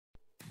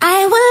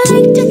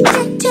like to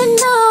get to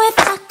know if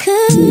I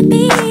could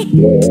be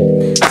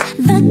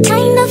the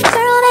kind of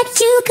girl that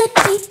you could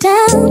be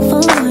down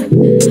for.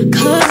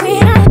 Cause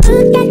when I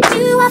look at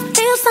you, I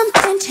feel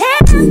something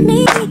tell me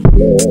that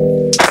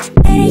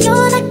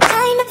you're the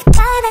kind of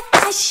guy that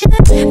I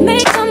should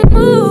make a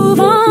move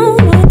on.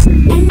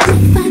 And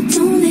if I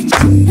don't let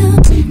you know,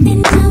 then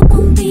I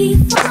won't be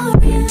for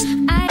real.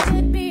 I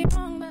could be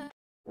wrong, but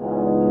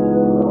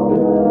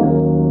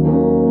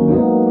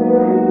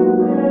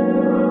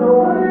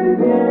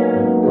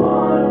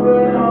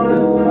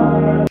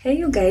hey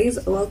you guys,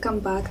 welcome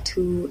back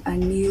to a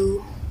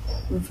new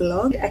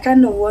vlog. I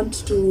kind of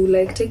want to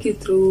like take you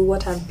through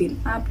what I've been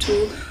up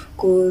to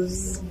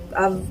because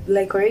I've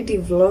like already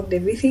vlogged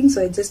everything,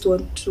 so I just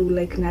want to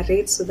like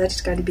narrate so that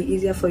it can be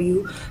easier for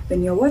you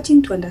when you're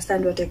watching to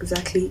understand what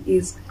exactly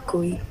is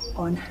going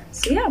on.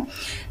 So yeah,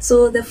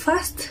 so the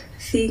first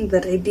thing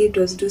that I did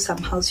was do some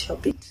house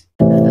shopping.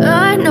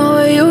 I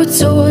know you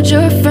told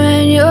your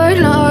friend you're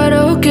not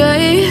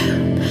okay,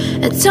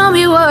 and tell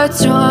me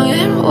what's wrong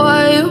and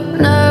why you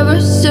never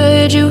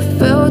said you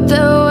felt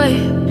that way.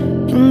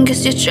 And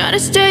guess you're trying to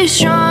stay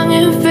strong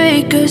and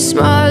fake a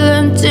smile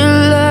until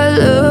I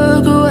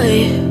look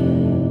away.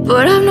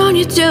 But I've known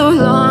you too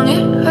long,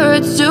 it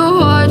hurts to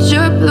watch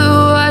your blue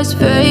eyes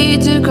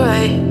fade to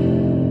gray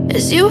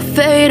as you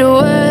fade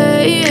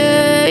away,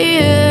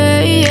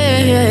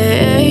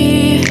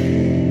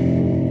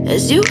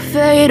 as you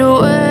fade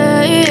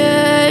away.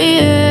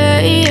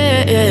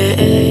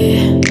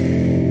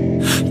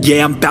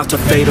 Yeah, I'm about to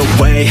fade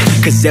away,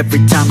 cause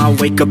every time I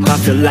wake up I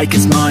feel like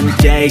it's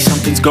Monday.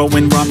 Something's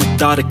going wrong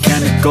with all the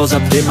chemicals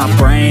up in my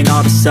brain. All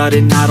of a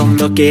sudden I don't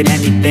look at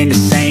anything the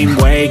same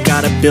way.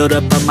 Got a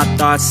buildup of my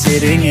thoughts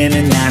sitting in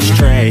an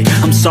ashtray.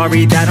 I'm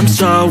sorry that I'm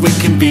so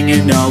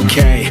inconvenient,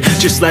 okay.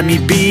 Just let me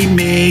be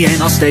me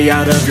and I'll stay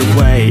out of your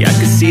way. I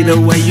can see the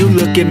way you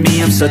look at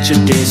me, I'm such a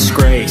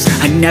disgrace.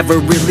 I never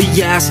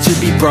really asked to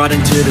be brought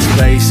into this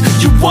place.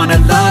 You wanna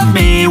love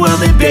me? Well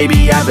then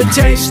baby I have a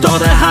taste. All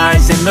the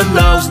highs and the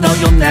lows, no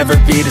you'll never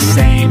be the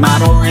same. I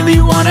don't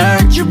really wanna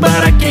hurt you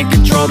but I can't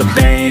control the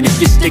pain.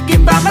 If you're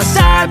sticking by my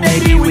side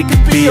maybe we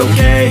could be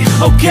okay.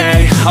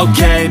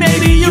 Okay,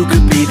 maybe you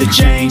could be the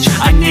change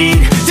I need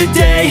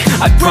today.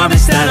 I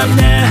promise that I've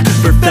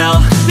never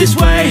felt this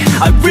way.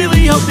 I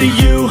really hope that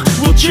you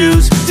will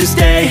choose to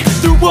stay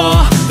through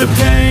all the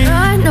pain.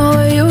 I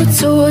know you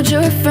told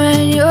your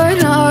friend you're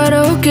not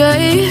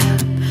okay,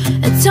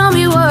 and tell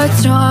me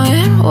what's wrong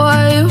and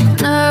why you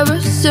never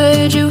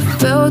said you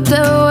felt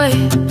that way.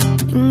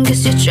 And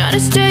guess you're trying to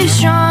stay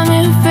strong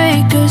and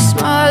fake a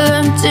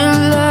smile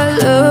until I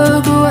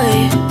look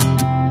away.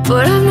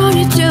 But I've known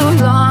you too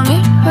long,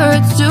 it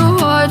hurts to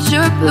watch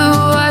your blue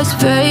eyes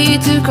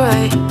fade to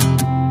gray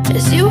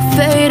as you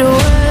fade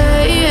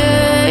away,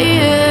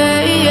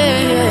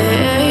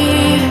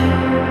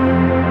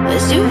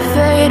 as you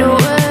fade away,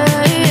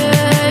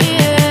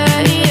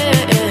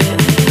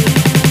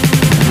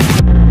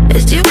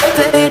 as you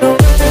fade away.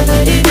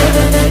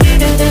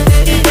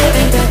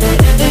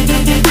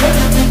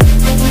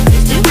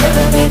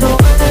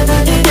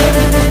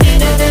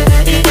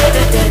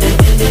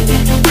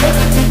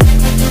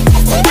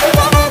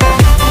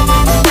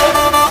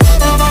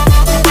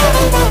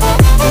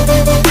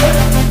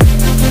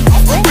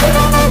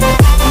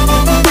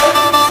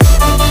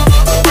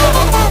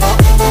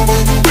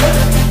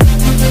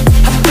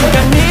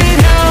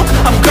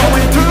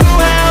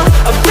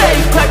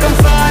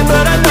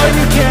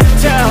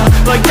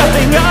 Like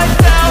nothing I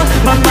felt,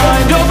 my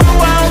mind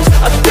overwhelms.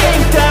 I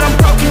think that I'm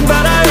broken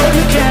but I hope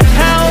you can't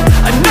help.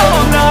 I know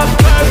I'm not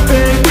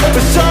perfect,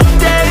 but some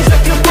days I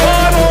feel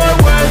bored or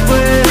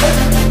worthless.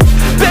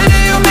 Baby,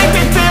 you make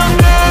me feel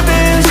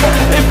nervous.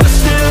 If I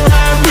still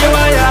have you,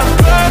 I have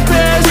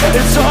purpose.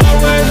 It's all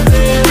worth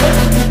it.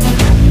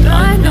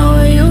 I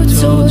know you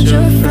told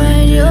your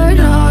friend you're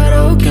not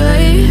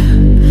okay,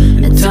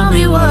 and tell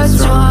me what's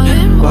wrong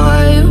and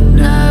why you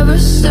never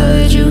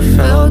said you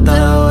felt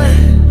that way.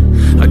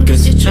 I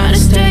guess you're trying to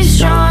stay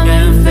strong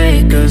and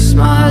fake a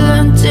smile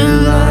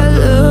until I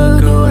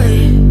look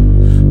away.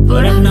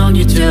 But I've known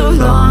you too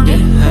long, it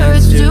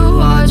hurts to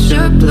watch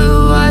your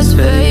blue eyes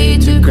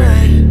fade to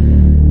gray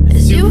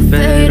as you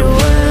fade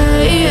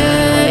away,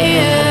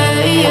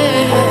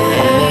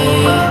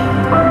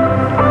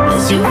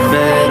 as you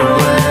fade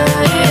away,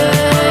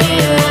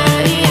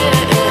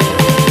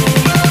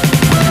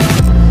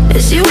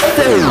 as you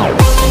fade away.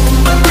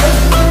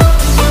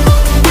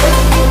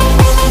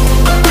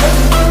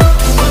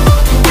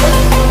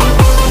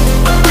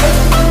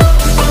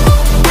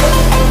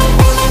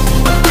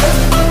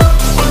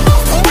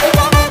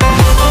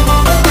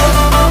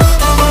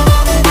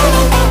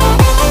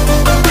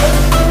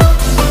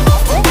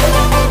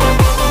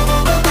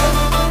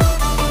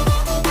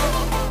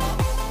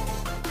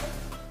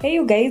 Hey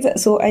you guys,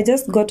 so I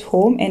just got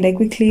home and I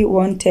quickly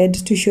wanted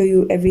to show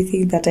you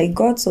everything that I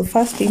got. So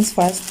first things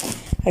first,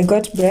 I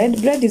got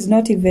bread. Bread is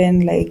not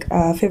even like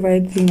a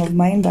favorite thing of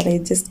mine, but I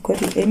just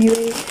got it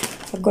anyway.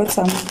 I got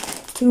some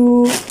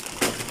 2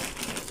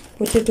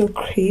 potato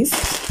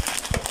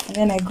crisps, and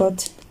then I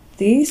got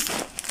this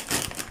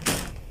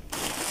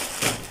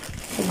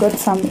I got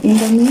some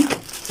Indomie.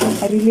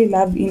 I really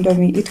love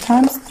Indomie. It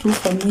comes through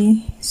for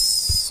me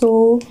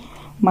so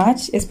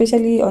much,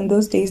 especially on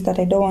those days that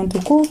I don't want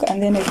to cook.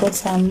 And then I got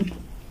some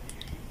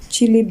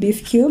chili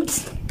beef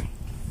cubes.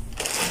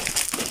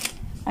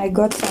 I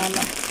got some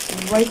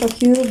Royco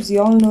cubes.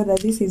 You all know that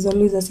this is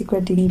always a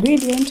secret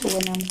ingredient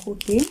when I'm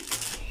cooking.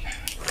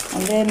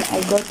 And then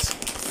I got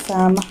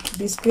some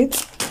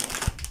biscuits.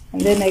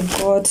 And then I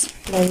got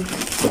like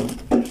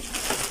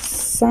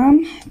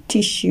some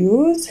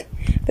tissues.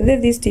 But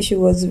then this tissue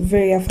was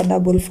very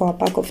affordable for a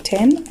pack of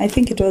 10. I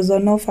think it was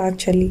on offer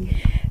actually.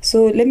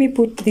 So let me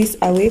put this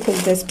away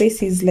because the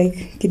space is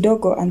like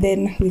kidogo, and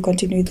then we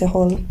continue with the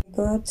haul.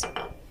 Got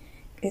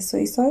a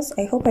soy sauce.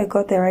 I hope I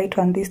got the right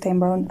one this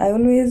time around. I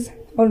always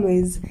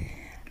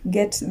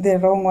get the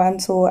wrong one,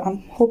 so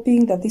I'm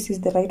hoping that this is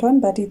the right one.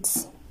 But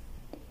it's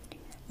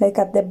like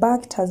at the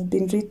back it has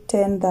been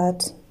written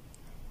that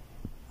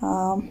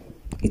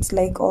it's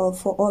like all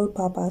for all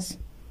purpose,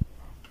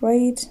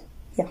 right?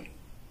 Yeah.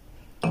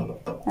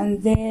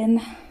 And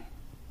then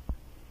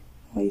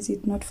why is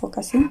it not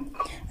focusing?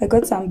 I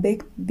got some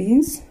baked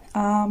beans.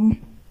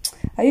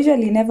 I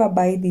usually never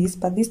buy these,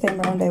 but this time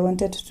around I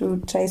wanted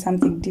to try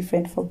something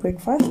different for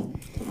breakfast,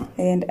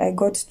 and I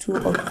got 2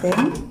 of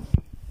them.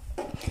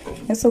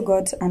 I also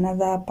got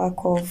another pack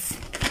of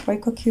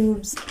Royco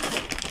cubes.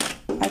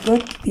 I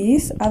got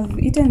this. I've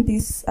eaten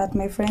this at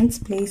my friend's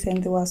place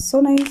and they were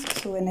so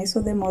nice, so when I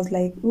saw them I was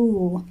like,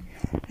 ooh,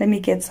 let me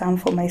get some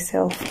for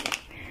myself.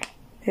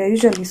 They're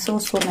usually so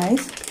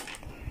nice.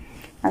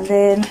 And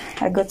then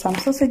I got some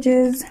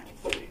sausages,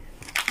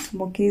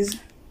 smokies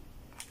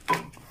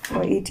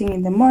for eating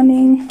in the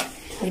morning.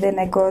 And then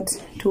I got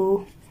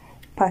 2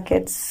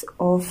 packets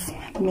of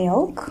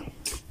milk.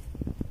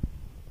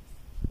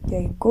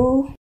 There you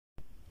go.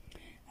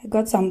 I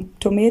got some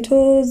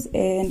tomatoes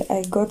and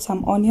I got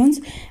some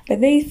onions. But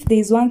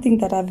there's one thing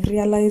that I've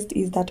realized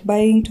is that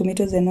buying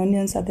tomatoes and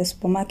onions at the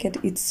supermarket,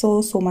 it's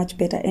so much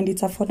better and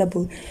it's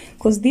affordable.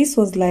 Because this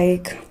was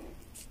like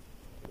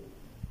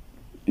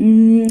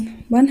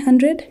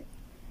 100.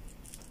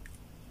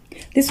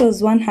 This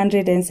was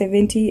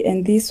 170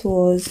 and this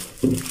was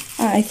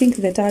I think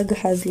the tag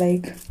has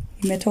like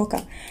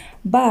imetoka.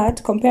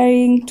 But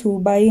comparing to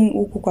buying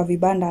huku kwa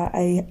vibanda,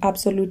 I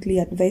absolutely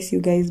advise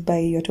you guys buy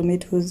your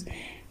tomatoes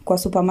kwa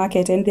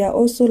supermarket, and they are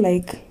also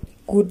like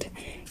good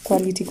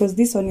quality because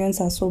these onions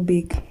are so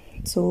big.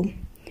 So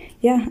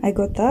yeah, I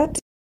got that.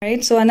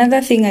 Right, so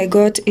another thing I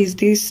got is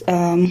this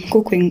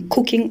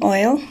cooking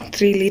oil,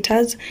 3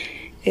 liters,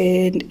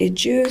 and a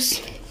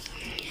juice.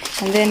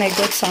 And then I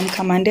got some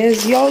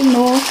camanders. You all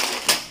know.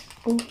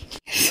 Oh,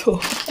 so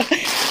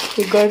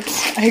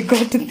I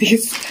got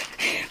this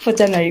for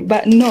January.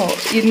 But no,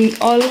 in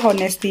all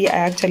honesty,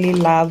 I actually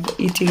love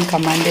eating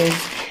camanders.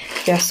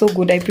 They are so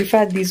good. I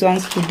prefer these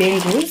ones to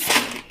dengus.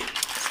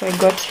 So I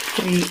got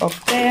 3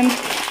 of them.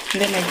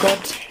 And then I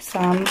got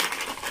some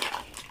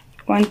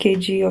 1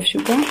 kg of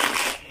sugar.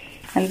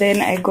 And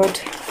then I got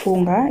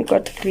funga. I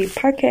got 3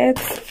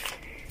 packets.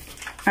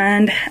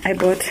 And I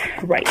bought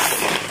rice.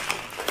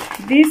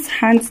 This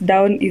hands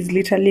down is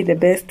literally the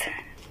best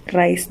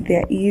rice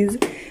there is.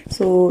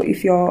 So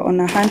if you're on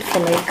a hunt for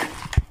like,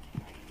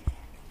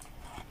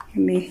 let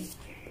me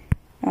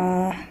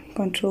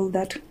control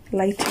that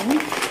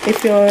lighting.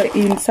 If you're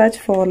in search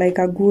for like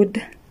a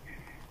good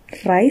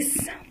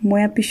rice,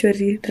 moya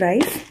pishori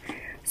rice,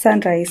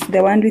 sunrise,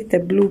 the one with the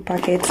blue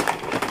packet,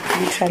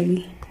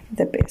 literally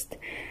the best.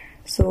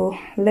 So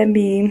let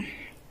me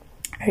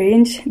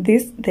arrange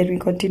this, then we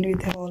continue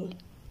with the haul.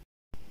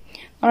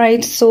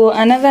 Alright, so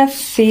another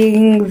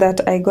thing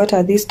that I got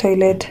are these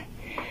toilet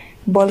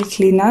bowl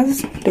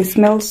cleaners. They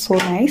smell so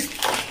nice.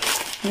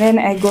 Then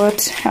I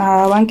got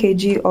 1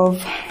 kg of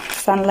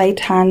sunlight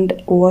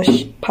hand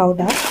wash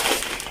powder,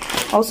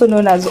 also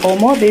known as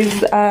Omo.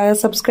 There's a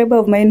subscriber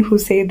of mine who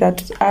said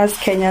that as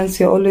Kenyans,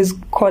 you're always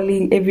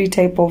calling every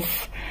type of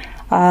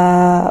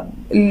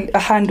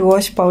hand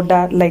wash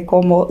powder like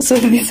Omo. So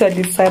this one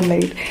is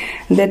sunlight.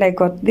 And then I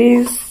got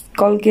this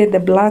Colgate, the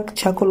black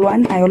charcoal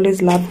one. I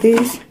always love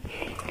this.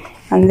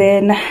 And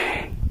then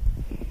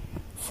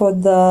for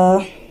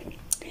the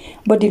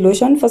body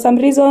lotion, for some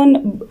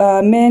reason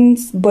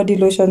men's body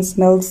lotion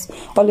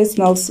always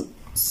smells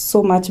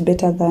so much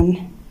better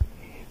than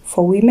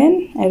for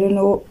women. I don't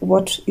know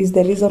what is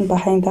the reason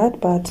behind that,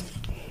 but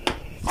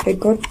I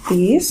got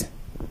this.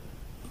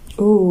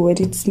 Oh, and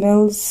it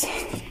smells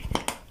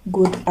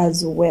good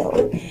as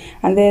well.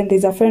 And then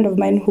there's a friend of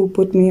mine who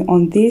put me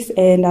on this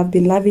and I've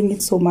been loving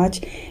it so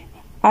much.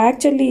 I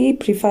actually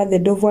prefer the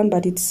Dove one,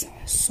 but it's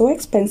so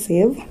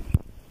expensive.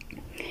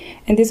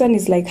 And this one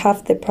is like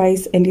half the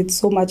price and it's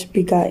so much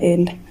bigger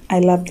and I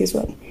love this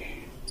one.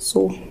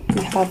 So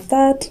we have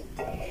that.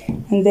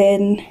 And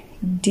then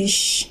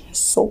dish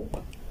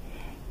soap.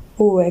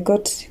 Oh, I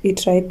got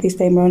it right this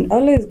time around. I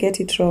always get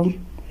it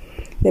wrong.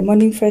 The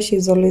Morning Fresh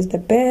is always the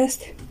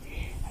best.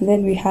 And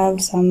then we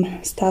have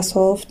some Star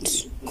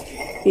Soft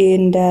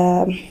and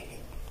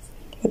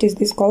what is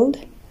this called?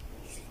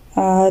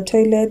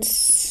 Toilet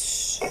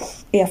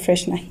air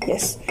freshener,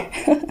 yes.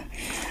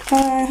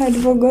 I had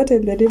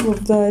forgotten the name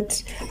of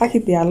that.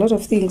 Actually, there are a lot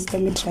of things.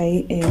 Let me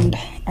try and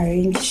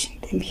arrange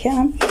them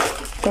here.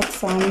 Got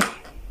some.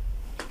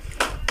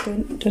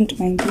 Don't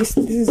mind this.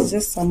 This is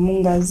just some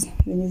mungas.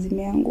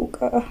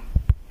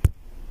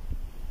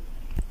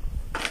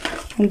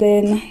 And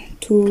then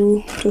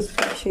two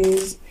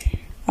toothbrushes,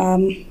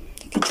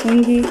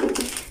 kichungi,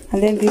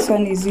 and then this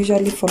one is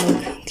usually for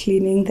like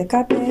cleaning the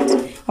carpet.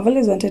 I've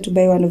always wanted to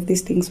buy one of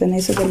these things. When I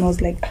saw them, I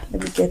was like,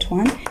 let me get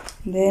one.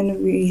 And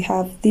then we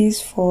have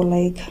this for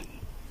like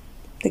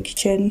the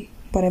kitchen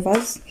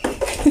whatever's.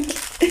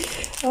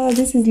 Oh,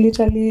 this is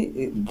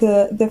literally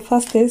the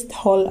fastest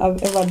haul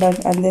I've ever done.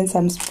 And then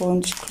some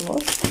sponge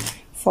cloth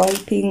for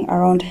wiping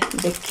around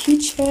the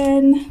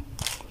kitchen.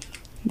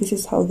 This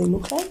is how they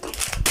look like.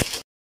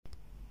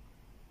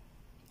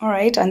 All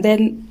right, and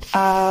then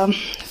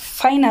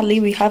finally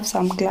we have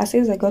some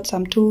glasses. I got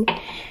some two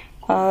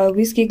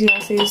whiskey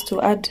glasses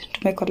to add to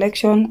my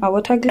collection, a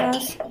water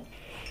glass,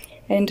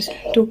 and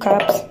 2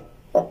 cups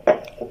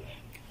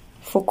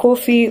for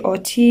coffee or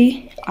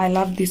tea. I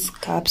love these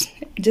cups.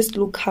 Just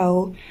look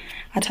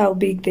at how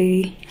big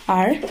they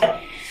are.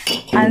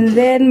 And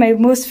then my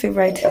most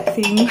favorite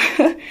thing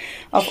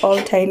of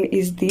all time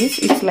is this.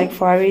 It's like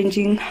for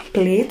arranging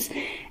plates,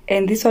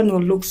 and this one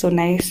will look so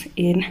nice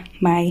in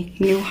my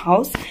new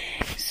house.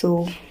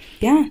 So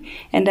yeah,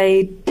 and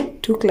I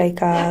took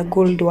like a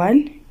gold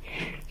one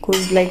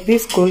because like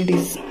this gold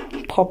is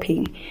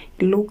popping.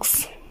 It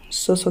looks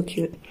so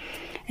cute.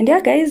 And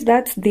yeah guys,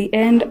 that's the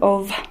end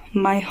of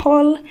my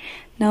haul.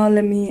 Now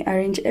let me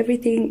arrange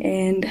everything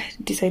and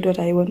decide what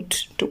I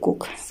want to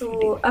cook.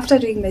 So after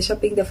doing my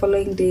shopping the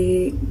following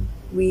day,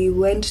 we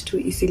went to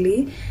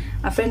Eastleigh.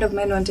 A friend of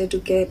mine wanted to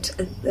get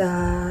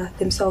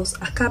themselves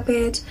a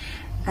carpet,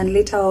 and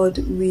later on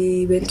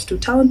we went to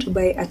town to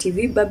buy a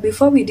TV. But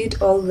before we did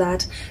all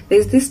that,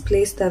 there's this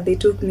place that they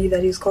took me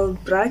that is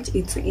called Brunch.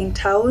 It's in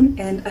town,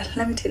 and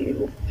let me tell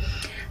you,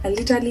 I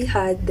literally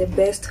had the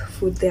best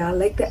food there.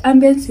 Like the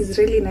ambience is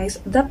really nice.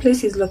 That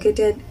place is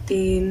located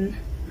in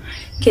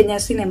Kenya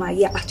Cinema.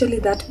 Yeah, actually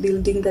that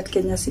building that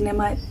Kenya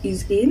Cinema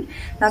is in,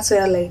 that's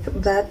where like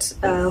that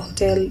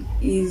hotel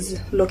is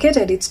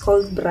located. It's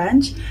called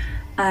Brunch.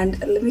 And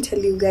let me tell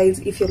you guys,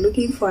 if you're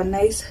looking for a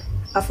nice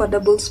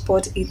affordable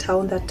spot in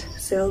town that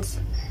sells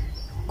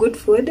good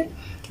food,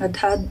 I'd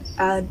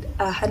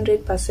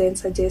 100%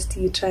 suggest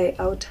you try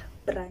out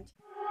Brunch.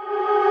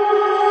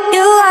 You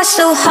are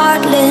so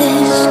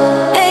heartless,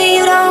 and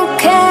you don't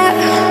care.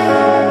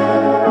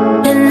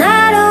 And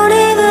I don't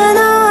even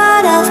know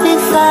what I've been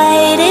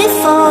fighting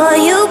for.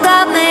 You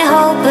got me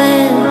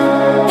hoping,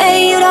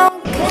 and you don't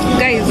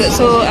care. Guys,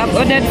 so I've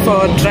ordered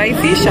for dry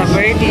fish. I've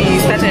already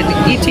started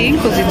eating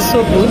because it's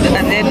so good.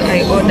 And then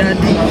I ordered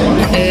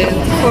a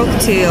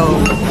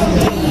cocktail.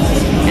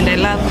 And I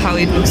love how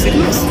it looks. It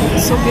looks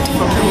so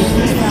beautiful.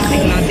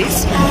 Ignore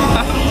this.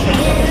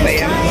 But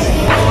yeah.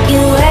 You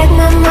wreck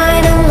my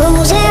mind, I'm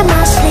losing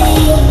my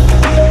sleep.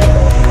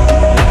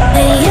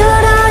 And you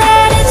know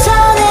that it's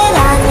all that I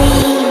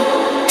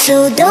need.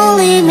 So don't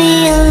leave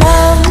me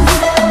alone.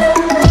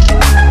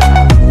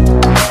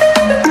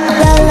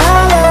 La la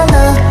la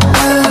la.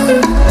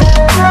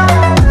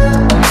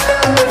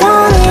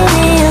 Don't leave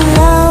me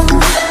alone.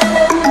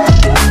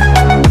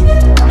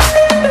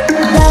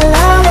 La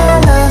la la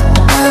la.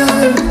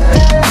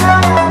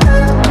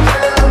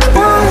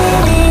 Don't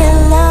leave me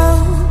alone.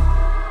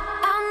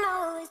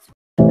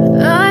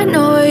 I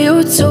know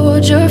you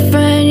told your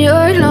friend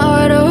you're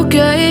not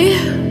okay,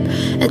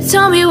 and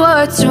tell me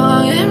what's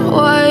wrong and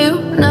why you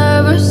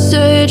never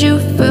said you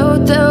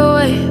felt that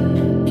way.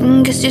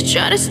 And guess you're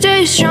trying to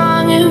stay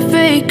strong and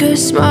fake a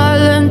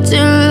smile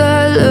until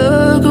I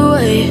look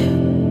away.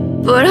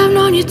 But I've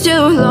known you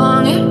too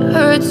long, it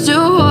hurts to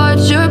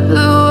watch your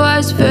blue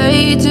eyes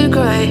fade to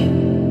gray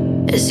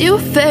as you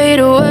fade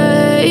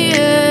away.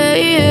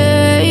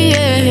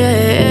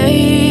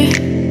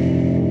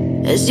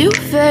 As you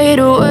fade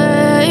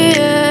away.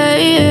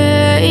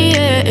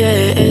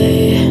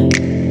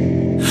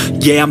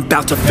 Yeah, I'm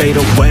about to fade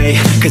away,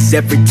 cause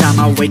every time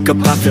I wake up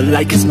I feel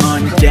like it's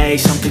Monday.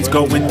 Something's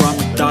going wrong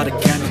with all the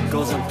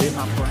chemicals up in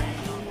my brain.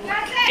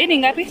 Ini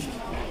ngapi?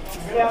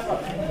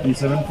 Ni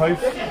 75.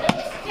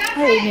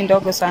 Hii ni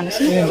ndogo sana,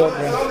 si? Ni ndogo.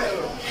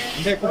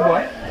 Ndio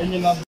kubwa. Yenye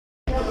na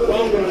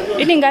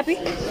Ini ngapi?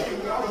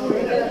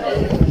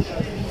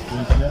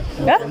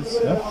 Ya?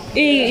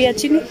 Hii ya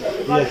chini?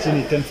 ya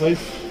chini 10.5.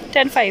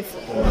 10.5.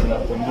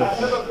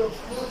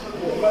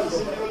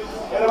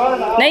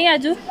 Na hii ya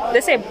juu?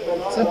 The same?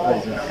 Same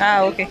price.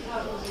 Ah, okay.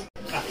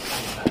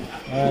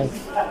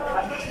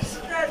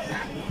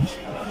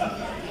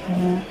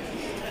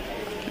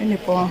 Ini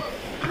poa.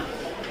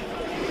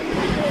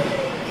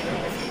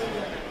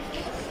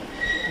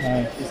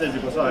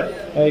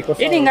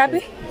 Ini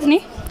ngapi?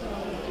 Ni?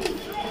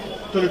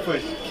 12.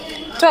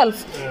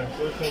 12.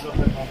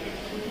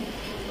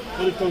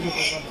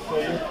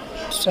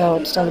 So,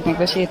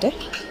 negotiate, eh?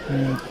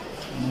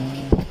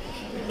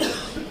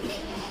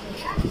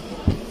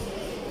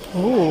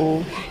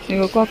 Oh,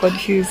 nimekuwa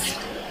confused.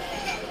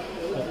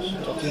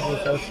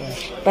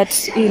 but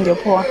hii ndio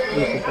poa.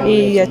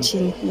 Hii ya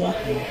chini, yeah.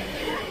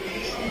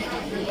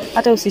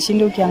 Hata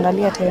usishinde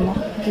ukiangalia tena.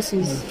 This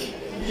is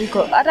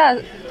iko hata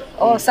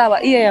sawa,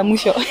 hii ya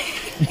mwisho.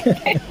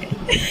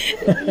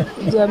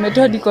 Ndio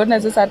ametoa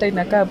dikona sasa hata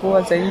inakaa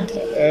poa zaidi.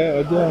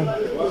 Wajua.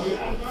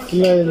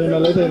 Kila yenye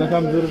unaleta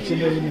inakaa mzuri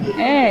chini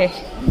hii.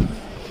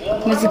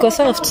 Ziko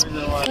soft.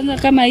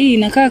 Kama hii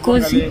inakaa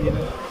cozy.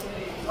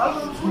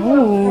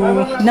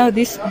 Oh, now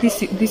this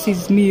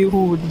is me who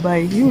would buy.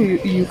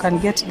 You can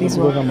get this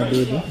one.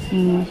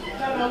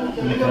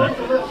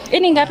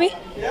 Ini ngapi?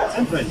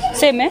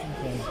 Same, eh?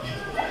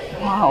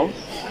 Wow.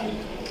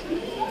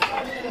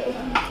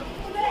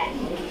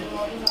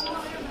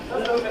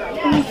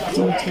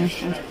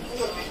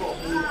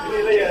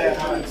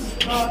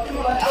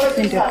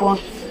 Ndio poa.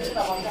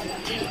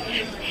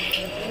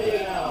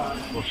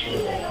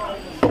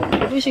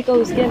 Ushika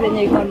usikia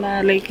venye iko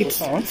na like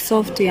it's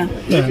soft, yeah.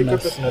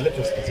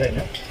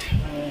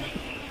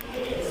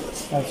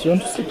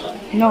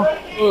 No.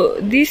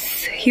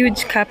 This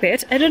huge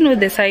carpet, I don't know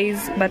the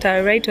size, but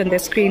I write on the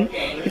screen,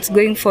 it's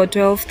going for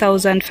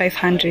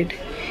 12,500.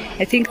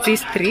 I think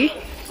these three,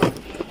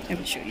 let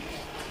me show you.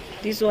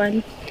 This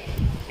one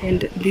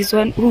and this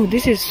one. Oh,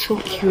 this is so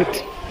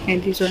cute.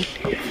 And this one.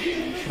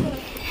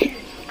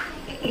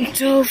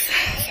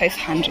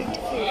 12,500.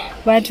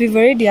 But we've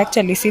already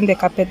actually seen the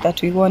carpet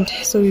that we want,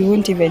 so we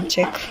won't even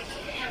check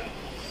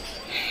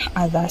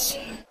others.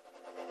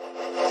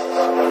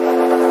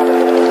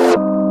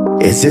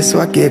 Is this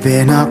what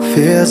giving up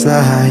feels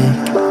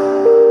like?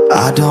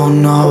 I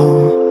don't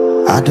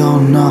know, I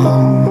don't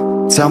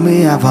know. Tell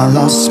me, have I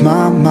lost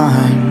my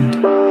mind?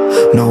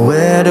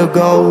 Nowhere to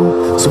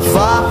go, so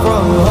far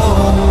from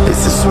home.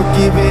 Is this what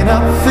giving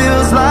up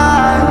feels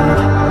like?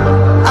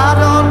 I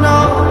don't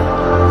know,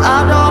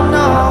 I don't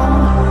know.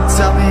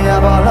 Tell me,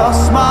 have I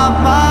lost my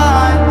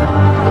mind?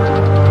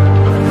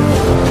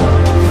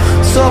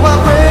 So I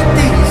break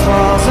these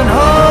walls and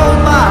hold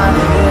my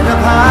head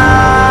up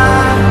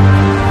high,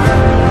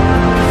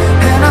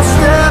 and I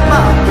step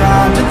my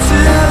ground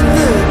until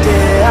the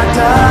day I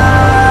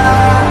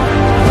die.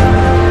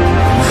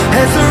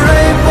 As the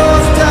rain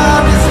falls down,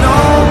 there's no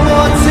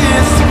more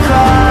tears to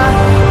cry,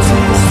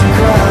 tears to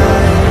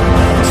cry.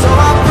 So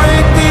I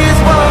break these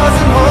walls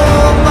and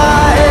hold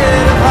my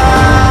head up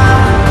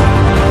high.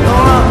 No,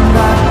 I'm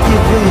not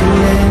giving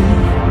in.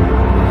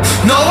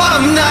 No,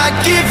 I'm not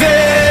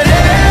giving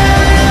in.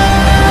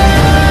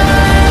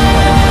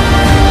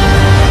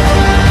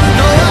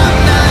 No, I'm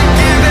not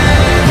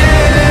giving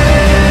in.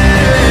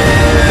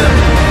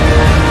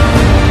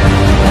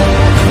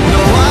 No,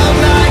 I'm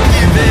not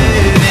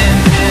giving in.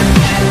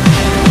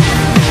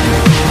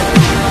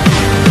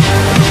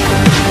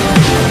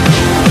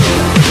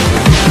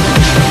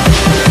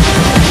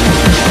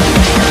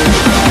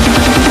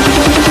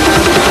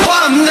 No,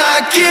 I'm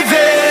not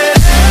giving.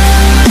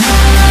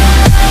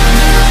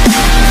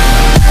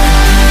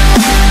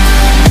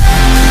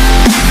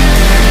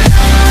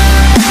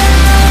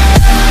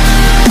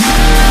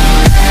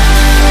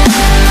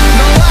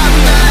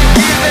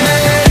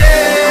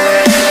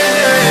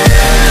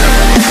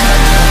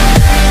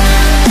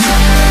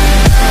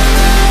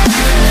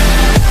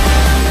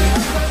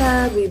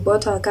 We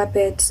bought our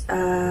carpet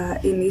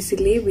in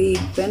Eastleigh. We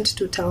went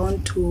to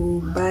town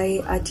to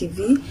buy a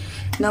TV.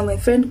 Now my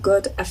friend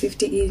got a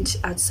 50-inch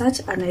at such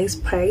a nice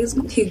price.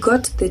 He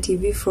got the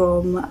TV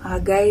from a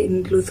guy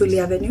in Luthuli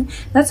Avenue.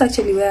 That's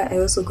actually where I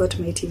also got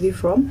my TV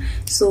from.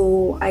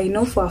 So I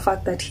know for a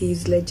fact that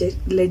he's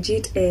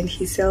legit and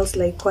he sells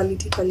like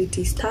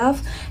quality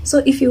stuff.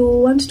 So if you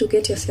want to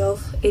get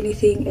yourself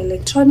anything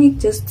electronic,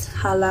 just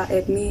holla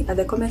at me at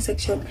the comment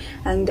section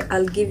and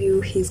I'll give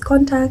you his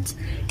contacts,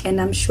 and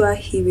I'm sure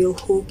he will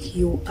hook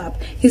you up.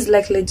 He's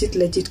like legit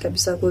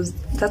kabisa, because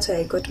that's where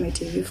I got my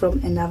TV from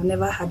and I've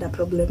never had a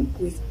problem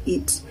with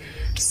it.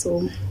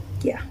 So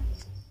yeah.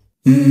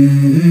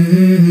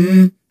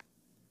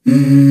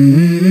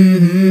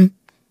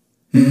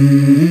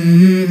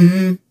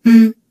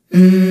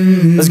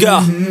 Let's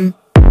go.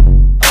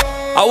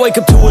 I wake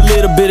up to a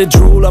little bit of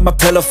drool on my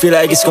pillow, feel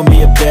like it's gonna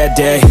be a bad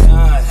day.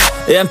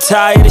 Yeah, I'm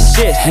tired of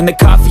shit and the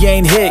coffee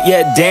ain't hit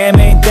yet, damn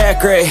ain't that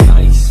great.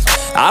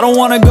 I don't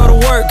wanna go to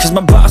work cause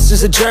my boss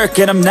is a jerk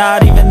and I'm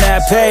not even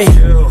that paid.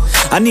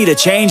 I need a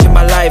change in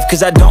my life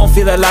cause I don't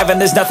feel alive and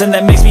there's nothing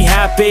that makes me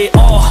happy.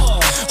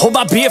 Hold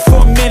my beer for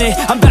a minute,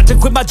 I'm about to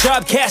quit my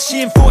job, cash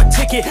in for a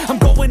ticket. I'm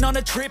going on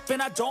a trip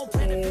and I don't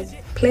plan to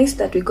visit. The place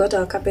that we got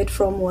our carpet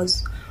from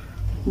was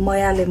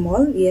Moyale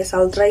Mall. Yes,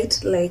 I'll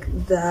write like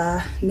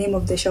the name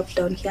of the shop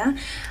down here.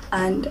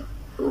 And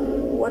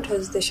what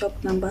was the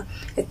shop number?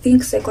 I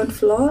think 2nd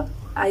floor.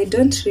 I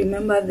don't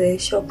remember the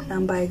shop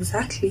number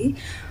exactly,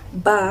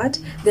 but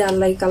there are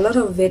like a lot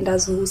of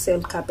vendors who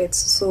sell carpets,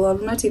 so I'll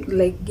not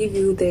like give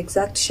you the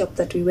exact shop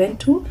that we went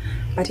to.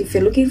 But if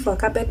you're looking for a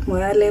carpet,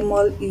 Moyale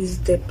Mall is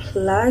the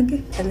plug,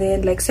 and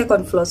then like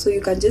 2nd floor, so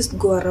you can just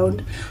go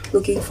around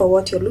looking for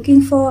what you're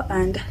looking for,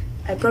 and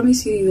I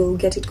promise you will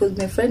get it, because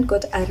my friend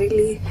got a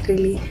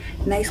really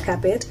nice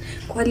carpet,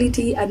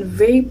 quality and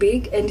very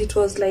big, and it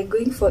was like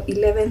going for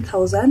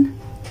 11,000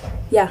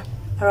 yeah,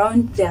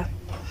 around there.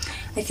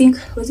 I think,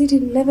 was it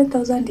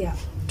 11,000? Yeah,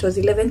 it was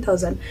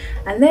 11,000.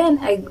 And then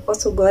I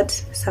also got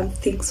some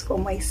things for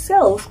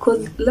myself,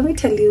 because let me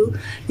tell you,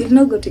 you'll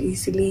not go to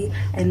Eastleigh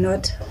and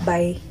not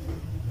buy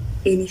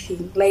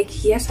anything.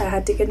 Like, yes, I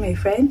had taken my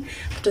friend,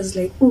 but I was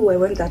like, oh, I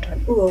want that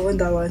one, oh, I want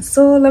that one.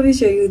 So let me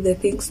show you the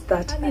things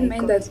that I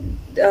meant.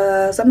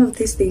 That some of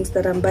these things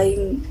that I'm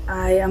buying,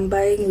 I am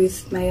buying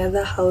with my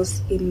other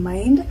house in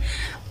mind.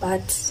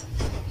 But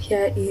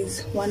here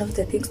is one of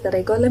the things that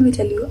I got. Let me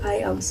tell you, I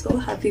am so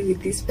happy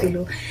with this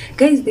pillow,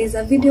 guys. There's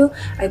a video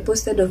I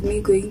posted of me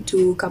going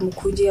to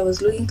Kamukunji. I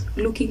was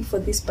looking for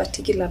this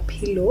particular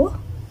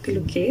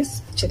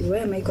pillowcase. Actually, why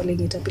am I calling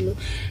it a pillow?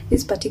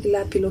 This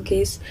particular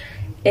pillowcase.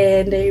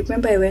 And I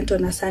remember I went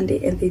on a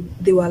Sunday and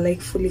they were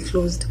like fully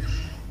closed.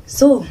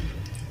 So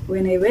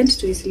when I went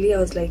to Eastleigh, I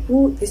was like,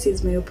 oh, this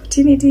is my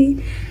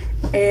opportunity,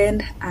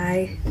 and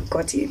I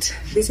got it.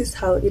 This is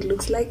how it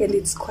looks like, and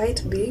it's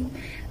quite big.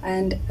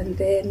 And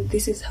then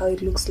this is how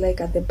it looks like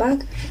at the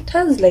back. It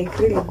has like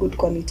really good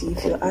quality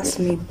if you ask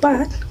me,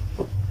 but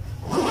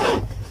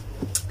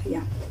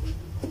yeah,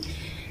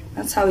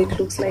 that's how it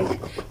looks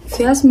like. If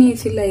you ask me, I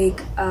feel like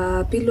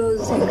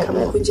pillows in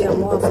Kamukunji are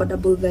more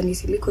affordable than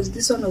Eastleigh, because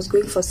this one was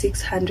going for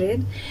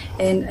 600,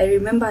 and I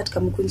remember at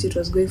Kamukunji it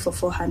was going for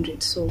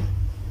 400. So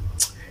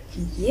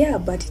yeah,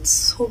 but it's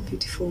so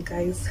beautiful,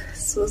 guys.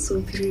 So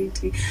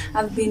pretty.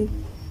 I've been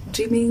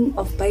dreaming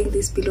of buying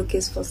this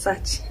pillowcase for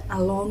such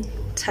a long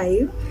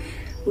time.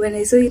 When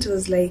I saw it, I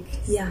was like,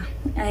 yeah,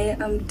 I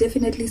am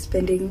definitely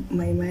spending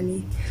my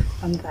money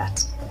on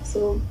that.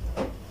 So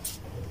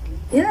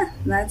yeah,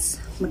 that's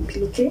my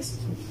pillowcase.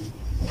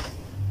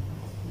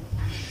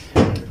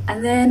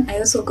 And then I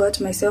also got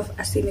myself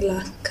a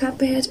similar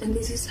carpet, and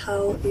this is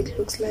how it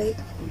looks like.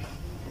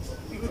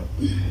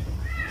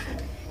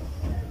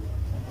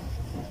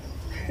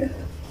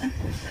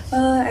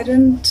 I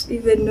don't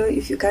even know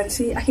if you can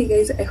see. Okay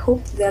guys, I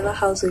hope the other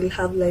house will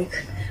have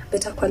like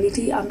better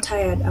quality. I'm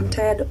tired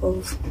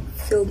of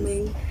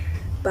filming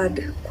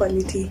bad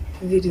quality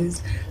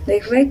videos.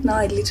 Like right now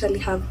I literally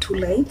have 2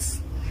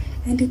 lights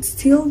and it's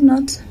still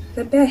not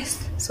the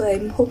best. So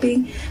I'm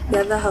hoping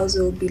the other house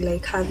will be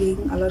like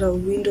having a lot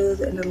of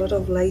windows and a lot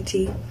of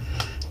lighting.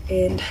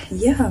 And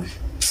yeah,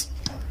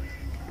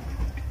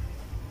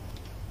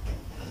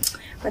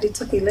 but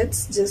it's okay,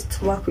 let's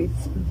just work with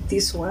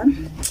this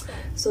one.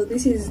 So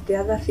this is the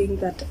other thing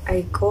that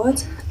I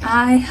got.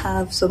 I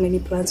have so many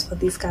plans for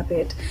this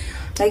carpet.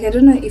 Like, I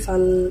don't know if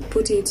I'll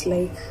put it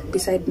like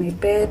beside my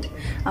bed,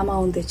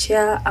 ama on the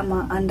chair,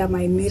 ama under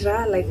my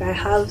mirror. Like, I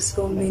have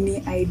so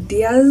many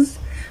ideas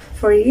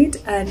for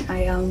it, and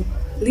I am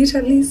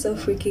literally so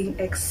freaking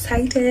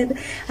excited.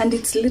 And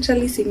it's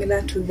literally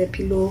similar to the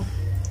pillow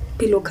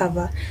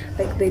cover.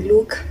 Like, they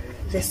look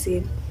the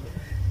same.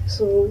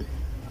 So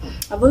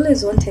I've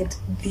always wanted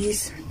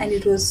this, and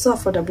it was so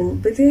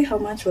affordable. But how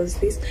much was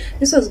this?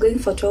 This was going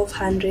for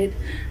 1,200,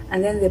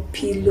 and then the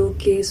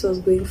pillowcase was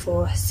going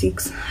for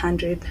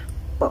 600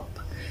 pop.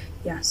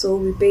 Yeah, so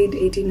we paid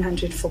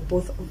 1,800 for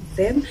both of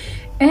them.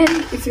 And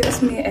if you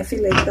ask me, I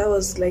feel like that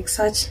was like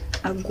such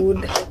a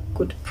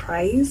good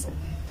price.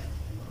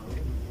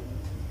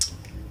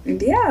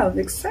 And yeah, I'm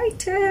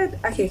excited.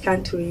 Okay,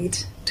 can't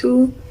wait.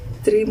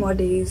 2-3 more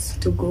days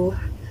to go,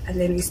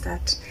 and then we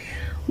start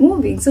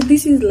moving. So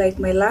this is like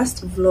my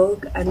last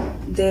vlog, and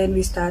then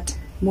we start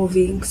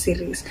moving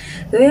series.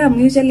 The way I'm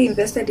usually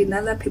invested in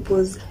other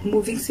people's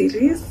moving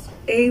series,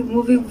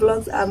 moving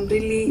vlogs, I'm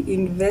really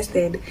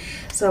invested.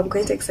 So I'm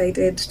quite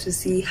excited to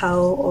see how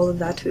all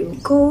that will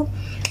go.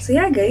 So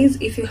yeah guys,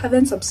 if you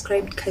haven't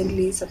subscribed,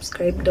 kindly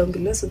subscribe down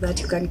below so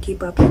that you can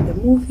keep up with the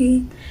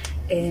movie.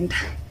 And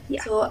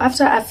yeah, so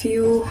after a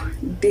few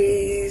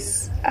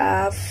days,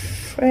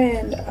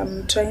 friend,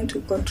 I'm trying to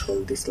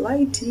control this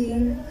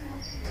lighting.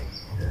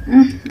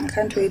 I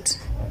can't wait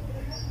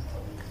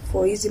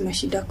for easy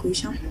mashida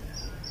kuisha.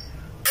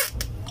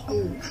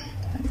 Oh,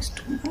 that is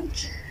too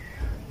much.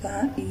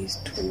 That is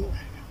too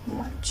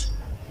much.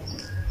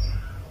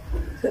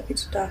 It's a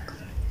bit dark.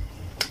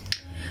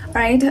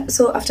 Alright,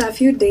 so after a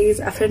few days,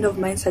 a friend of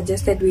mine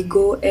suggested we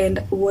go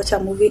and watch a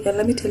movie, and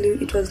let me tell you,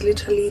 it was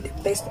literally the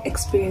best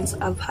experience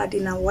I've had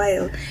in a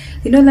while.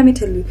 You know, let me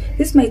tell you,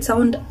 this might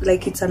sound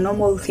like it's a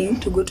normal thing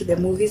to go to the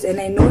movies, and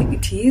I know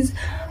it is,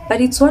 but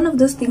it's one of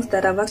those things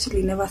that I've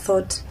actually never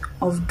thought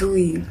of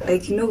doing,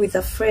 like, you know, with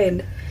a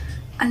friend.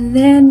 And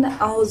then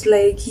I was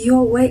like,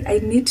 yo, why I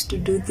need to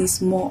do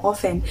this more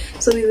often.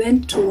 So we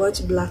went to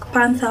watch Black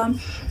Panther.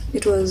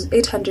 It was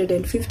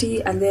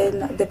 850, and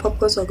then the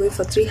popcorns were going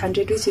for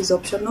 300, which is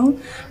optional,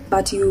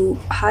 but you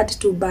had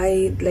to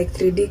buy like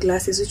 3D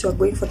glasses, which were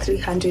going for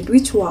 300,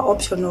 which were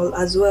optional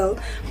as well.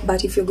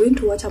 But if you're going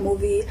to watch a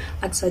movie,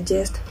 I'd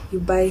suggest you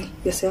buy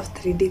yourself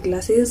 3D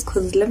glasses,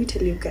 because let me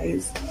tell you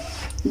guys,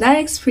 that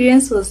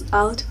experience was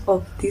out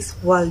of this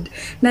world.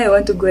 Now I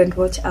want to go and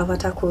watch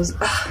Avatar, because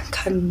I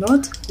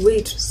cannot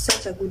wait.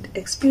 Such a good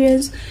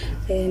experience.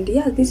 And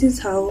yeah, this is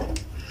how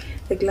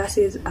the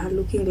glasses are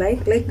looking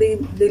like. Like they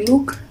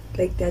look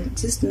like they're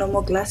just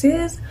normal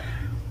glasses,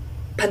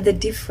 but the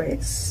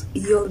difference,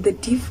 the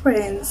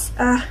difference,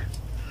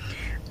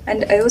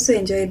 and I also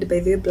enjoyed, by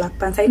the way, Black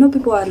Panther. I know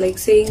people are like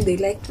saying they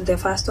liked the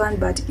first one,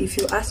 but if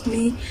you ask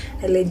me,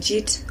 I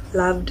legit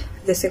loved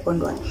the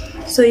second one.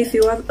 So if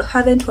you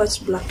haven't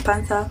watched Black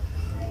Panther,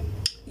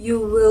 you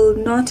will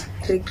not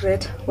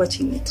regret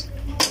watching it.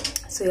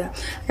 So yeah,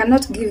 I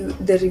cannot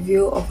give the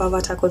review of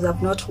Avatar because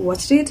I've not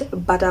watched it,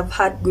 but I've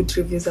had good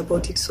reviews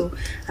about it, so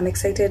I'm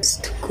excited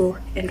to go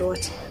and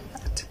watch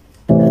that.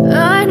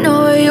 I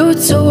know you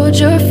told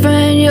your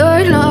friend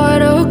you're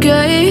not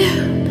okay,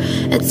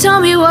 and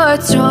tell me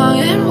what's wrong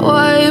and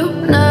why you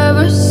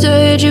never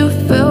said you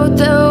felt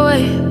that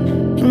way.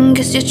 And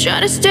guess you're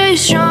trying to stay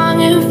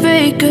strong and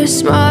fake a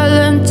smile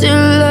until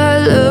I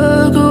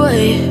look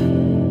away.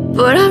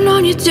 But I've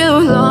known you too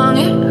long,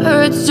 it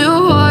hurts to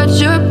watch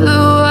your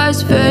blue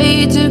eyes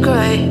fade to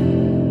grey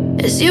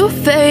as you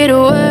fade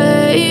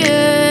away.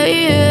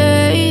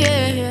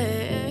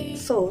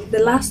 So the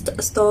last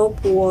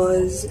stop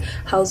was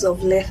House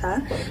of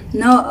Leather.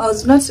 Now I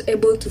was not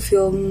able to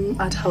film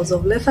at House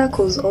of Leather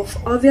because of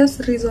obvious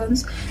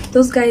reasons.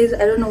 Those guys,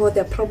 I don't know what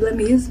their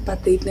problem is,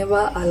 but they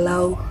never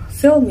allow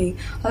filming.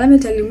 Well, let me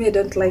tell you, I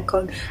don't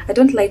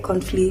like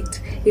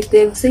conflict. If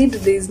they've said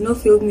there is no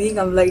filming,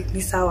 I'm like,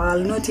 this hour I'll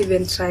not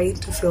even try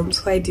to film.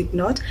 So I did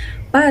not,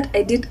 but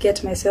I did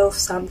get myself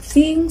some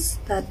things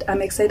that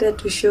I'm excited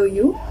to show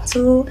you.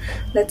 So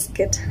let's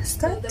get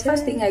started. The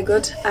first thing I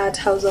got at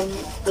House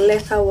of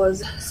Leather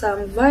was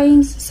some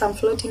vines, some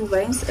floating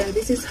vines, and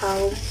this is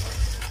how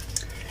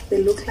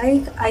they look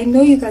like. I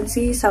know you can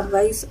see some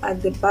vines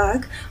at the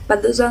back,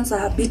 but those ones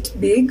are a bit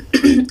big.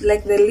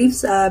 Like the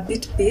leaves are a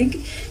bit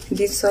big,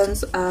 these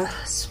ones are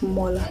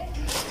smaller.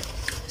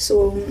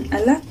 So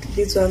I like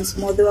these ones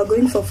more. They were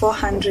going for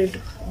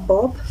 400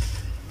 bob,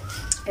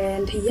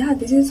 and yeah,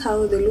 this is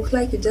how they look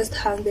like. You just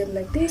hang them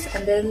like this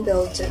and then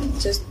they'll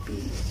just be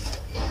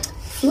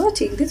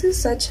floating. This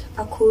is such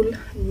a cool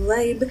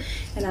vibe,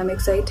 and I'm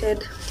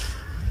excited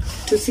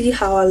to see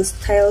how I'll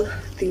style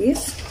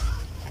this.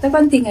 The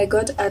one thing I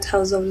got at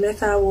House of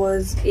Leather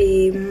was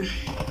a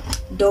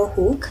door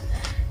hook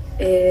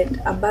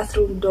and a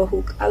bathroom door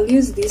hook. I'll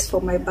use this for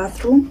my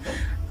bathroom.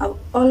 I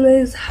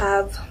always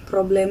have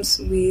problems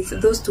with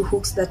those two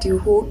hooks that you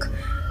hook.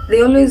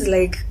 They always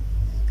like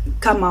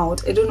come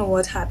out. I don't know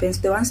what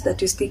happens. The ones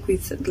that you stick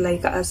with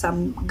like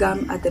some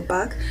gum at the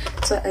back.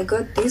 So I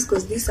got this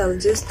because this I'll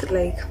just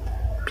like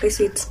place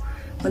it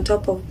on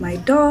top of my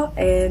door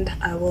and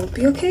I will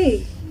be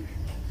okay.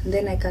 And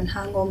then I can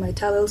hang all my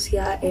towels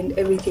here and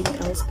everything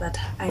else that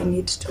I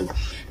need to.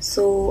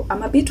 So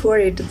I'm a bit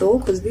worried though,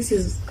 because this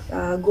is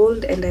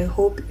gold and I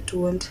hope it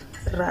won't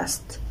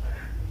rust.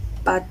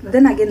 But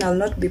then again, I'll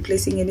not be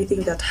placing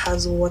anything that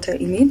has water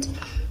in it.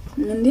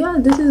 And yeah,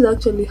 this is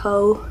actually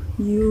how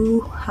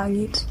you hang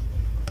it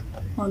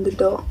on the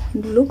door.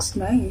 It looks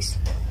nice.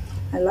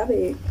 I love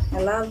it.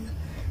 I love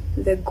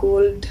the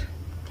gold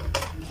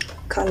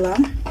color.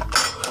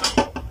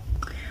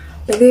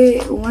 By the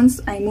way, once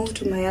I move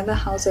to my other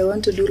house, I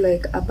want to do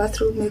like a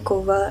bathroom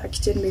makeover, a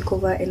kitchen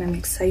makeover, and I'm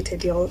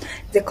excited, y'all.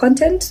 The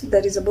content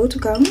that is about to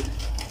come,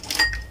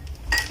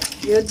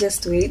 you'll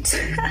just wait.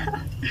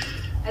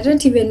 I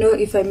don't even know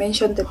if I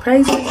mentioned the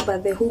prices,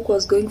 but the hook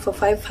was going for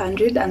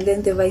 500 and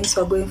then the vines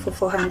were going for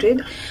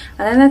 400.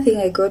 Another thing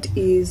I got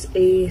is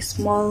a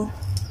small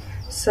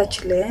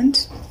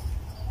succulent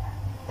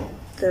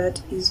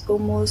that is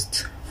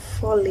almost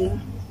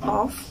falling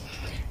off.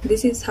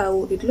 This is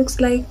how it looks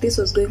like. This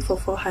was going for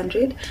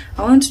 400.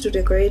 I want to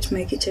decorate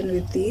my kitchen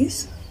with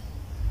this.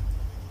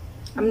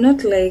 I'm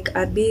not like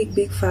a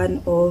big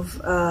fan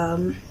of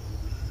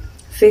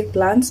fake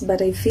plants,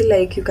 but I feel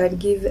like you can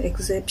give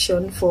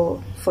exception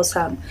for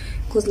some,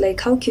 because like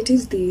how cute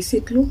is this?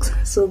 It looks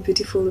so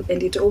beautiful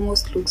and it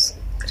almost looks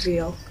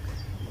real.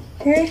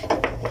 Okay,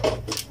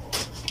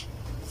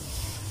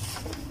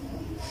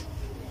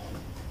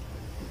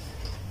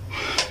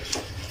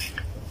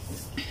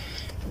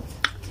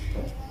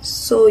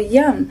 so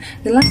yeah,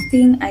 the last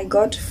thing I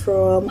got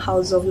from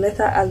House of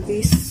Leather are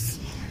these,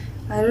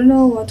 I don't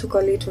know what to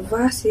call it,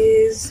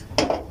 vases.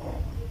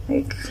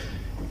 Like,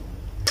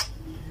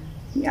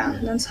 yeah,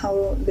 that's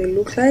how they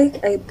look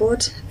like. I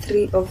bought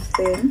 3 of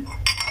them.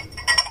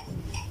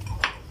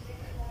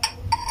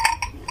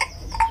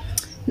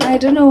 Now I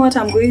don't know what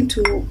I'm going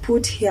to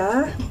put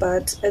here,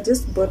 but I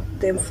just bought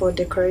them for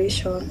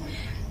decoration.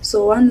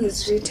 So one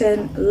is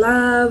written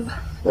love,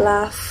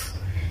 laugh,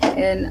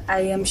 and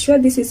I am sure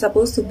this is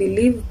supposed to be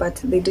live, but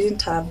they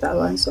didn't have that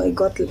one, so I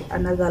got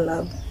another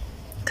love.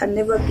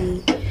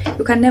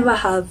 You can never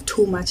have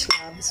too much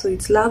love, so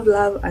it's love,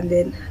 and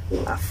then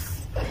laugh.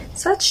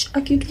 Such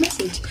a cute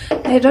message.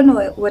 I don't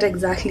know what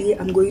exactly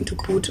I'm going to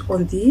put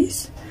on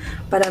these,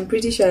 but I'm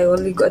pretty sure I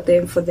only got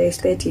them for the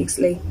aesthetics.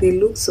 Like, they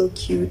look so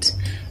cute.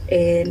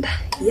 And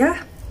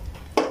yeah,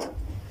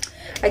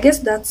 I guess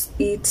that's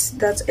it.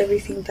 That's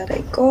everything that I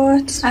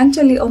got. I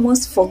actually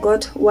almost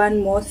forgot one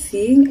more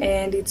thing,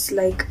 and it's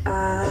like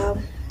a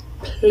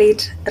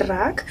plate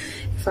rack,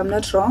 if I'm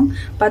not wrong.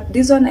 But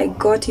this one I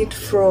got it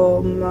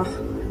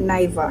from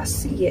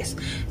Naivas. Yes,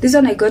 this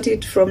one I got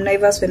it from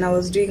Naivas when I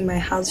was doing my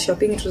house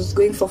shopping. It was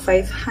going for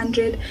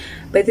 500.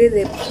 By the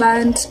way, the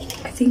plant,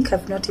 I think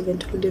I've not even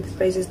told you the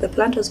prices. The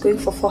plant was going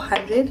for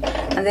 400,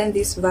 and then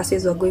these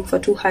vases were going for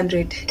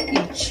 200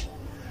 each.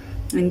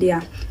 And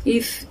yeah,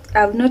 if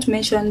I've not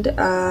mentioned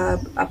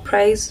a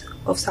price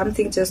of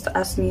something, just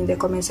ask me in the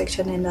comment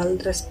section and I'll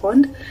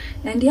respond.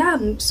 And yeah,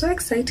 I'm so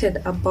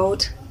excited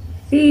about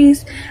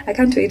this. I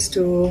can't wait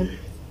to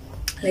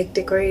like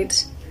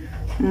decorate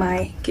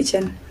my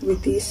kitchen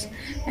with this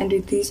and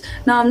with this.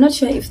 Now I'm not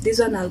sure if this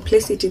one I'll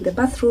place it in the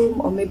bathroom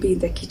or maybe in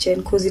the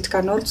kitchen, because it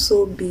can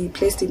also be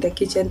placed in the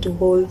kitchen to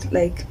hold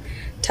like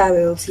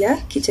towels, yeah,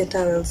 kitchen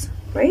towels,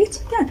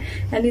 right? Yeah,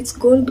 and it's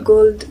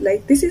gold.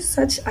 Like, this is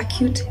such a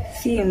cute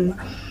theme.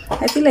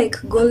 I feel like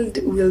gold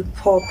will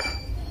pop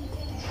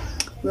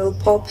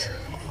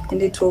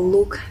and it will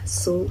look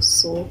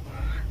so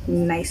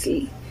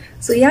nicely.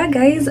 So yeah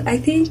guys, I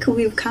think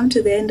we've come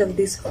to the end of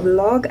this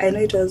vlog. I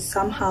know it was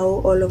somehow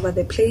all over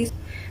the place.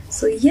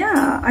 So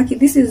yeah, okay,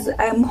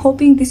 I'm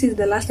hoping this is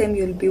the last time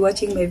you'll be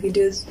watching my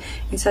videos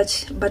in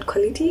such bad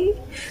quality,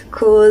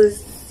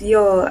 because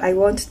yo, I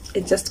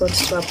just want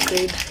to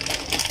upgrade.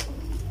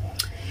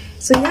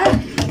 So yeah,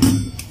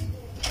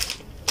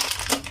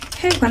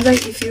 hey Kwanzaa,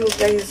 if you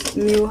guys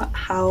knew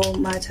how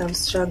much I've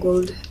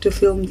struggled to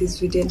film this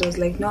video, and I was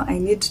like, no, I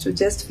need to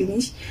just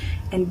finish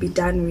and be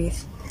done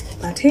with.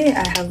 But hey,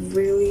 I have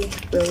really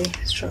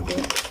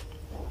struggled.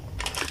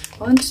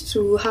 I want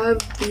to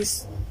have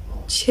these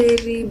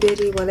cherry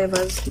berry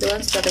whatever's, the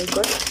ones that I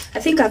got. I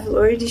think I've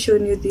already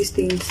shown you these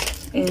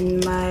things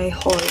in my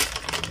haul,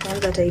 one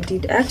that I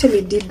did. I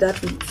actually did that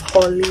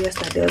haul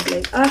yesterday. I was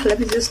like, let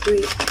me just do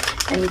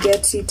it and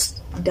get it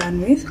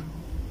done with.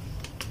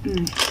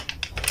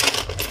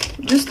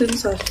 These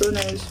things are so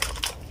nice,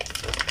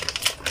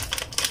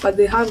 but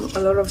they have a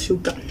lot of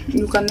sugar.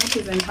 You cannot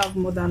even have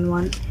more than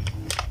one.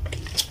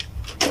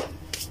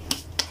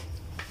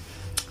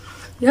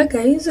 Yeah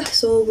guys,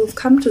 so we've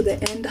come to the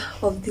end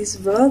of this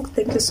vlog.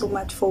 Thank you so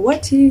much for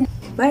watching.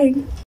 Bye.